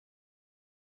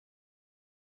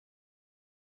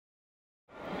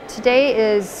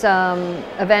Today's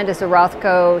event is a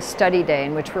Rothko study day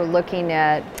in which we're looking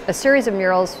at a series of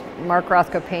murals Mark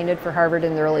Rothko painted for Harvard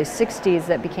in the early 60s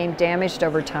that became damaged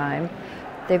over time.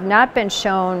 They've not been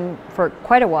shown for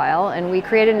quite a while, and we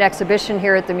created an exhibition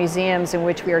here at the museums in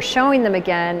which we are showing them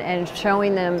again and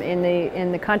showing them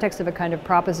in the context of a kind of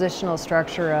propositional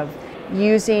structure of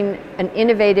using an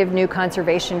innovative new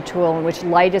conservation tool in which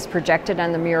light is projected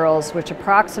on the murals, which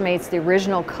approximates the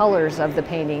original colors of the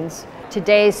paintings.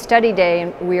 Today's study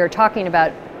day, we are talking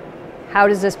about how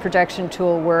does this projection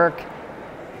tool work?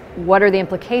 What are the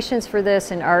implications for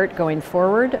this in art going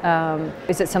forward?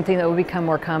 Is it something that will become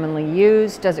more commonly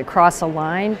used? Does it cross a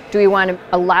line? Do we want to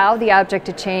allow the object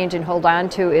to change and hold on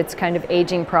to its kind of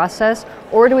aging process?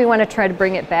 Or do we want to try to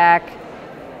bring it back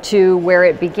to where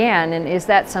it began? And is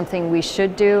that something we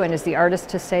should do? And is the artist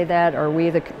to say that? Or are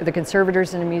we the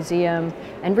conservators in a museum?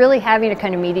 And really having a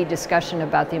kind of meaty discussion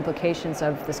about the implications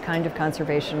of this kind of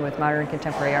conservation with modern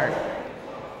contemporary art.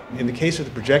 In the case of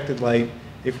the projected light,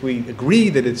 if we agree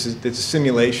that it's a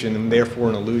simulation and therefore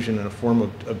an illusion and a form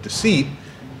of deceit,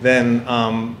 then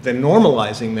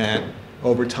normalizing that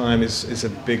over time is a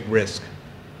big risk.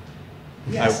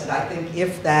 Yes, and I think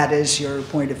if that is your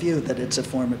point of view, that it's a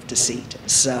form of deceit.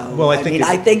 So, well, I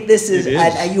think this is,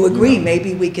 you agree, yeah.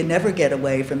 Maybe we can never get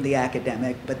away from the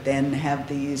academic, but then have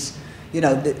these,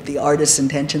 the artist's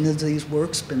intention of these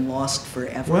works been lost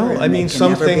forever. Well, and I mean, they can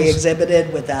some never things be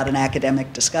exhibited without an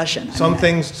academic discussion. Some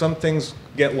things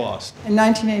get lost. In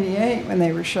 1988, when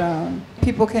they were shown,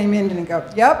 people came in and go,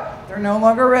 "Yep, they're no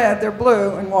longer red, they're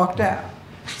blue," and walked out.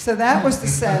 So that was the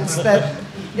sense that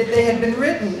they had been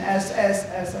written as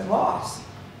a loss.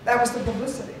 That was the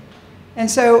publicity. And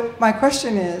so my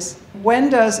question is, when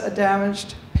does a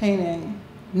damaged painting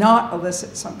not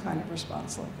elicit some kind of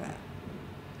response like that?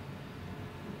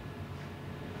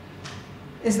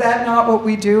 Is that not what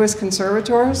we do as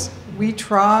conservators? We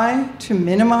try to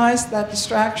minimize that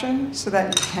distraction so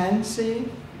that you can see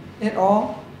it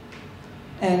all.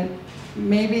 And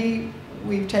maybe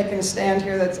we've taken a stand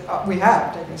here that's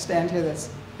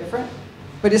different.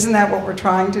 But isn't that what we're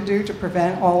trying to do to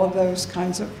prevent all of those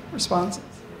kinds of responses?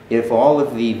 If all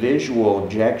of the visual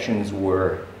objections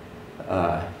were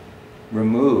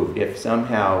removed, if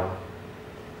somehow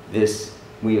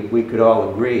we could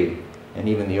all agree, and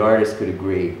even the artist could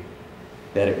agree,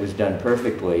 that it was done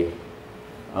perfectly,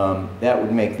 that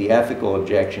would make the ethical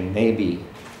objection maybe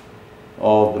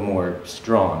all the more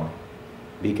strong,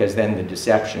 because then the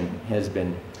deception has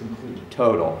been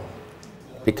total.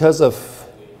 Because of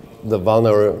the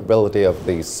vulnerability of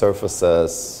these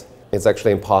surfaces, it's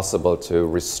actually impossible to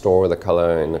restore the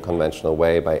color in a conventional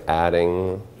way by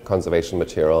adding conservation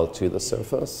material to the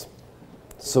surface.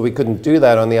 So we couldn't do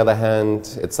that. On the other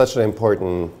hand, it's such an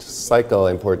important cycle,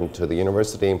 important to the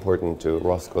university, important to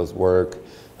Rothko's work,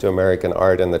 to American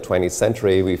art in the 20th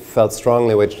century. We felt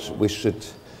strongly which we should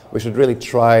really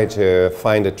try to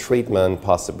find a treatment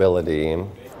possibility.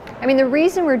 I mean, the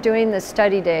reason we're doing this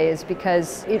study day is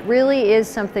because it really is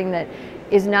something that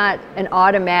is not an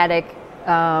automatic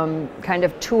kind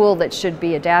of tool that should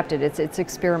be adapted. It's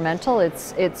experimental.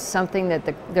 It's something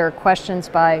that there are questions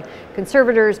by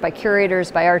conservators, by curators,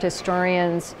 by art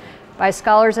historians, by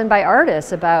scholars, and by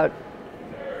artists about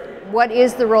what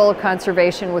is the role of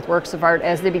conservation with works of art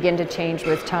as they begin to change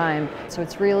with time. So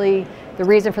it's really, the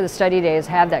reason for the study day is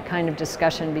have that kind of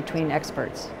discussion between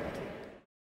experts.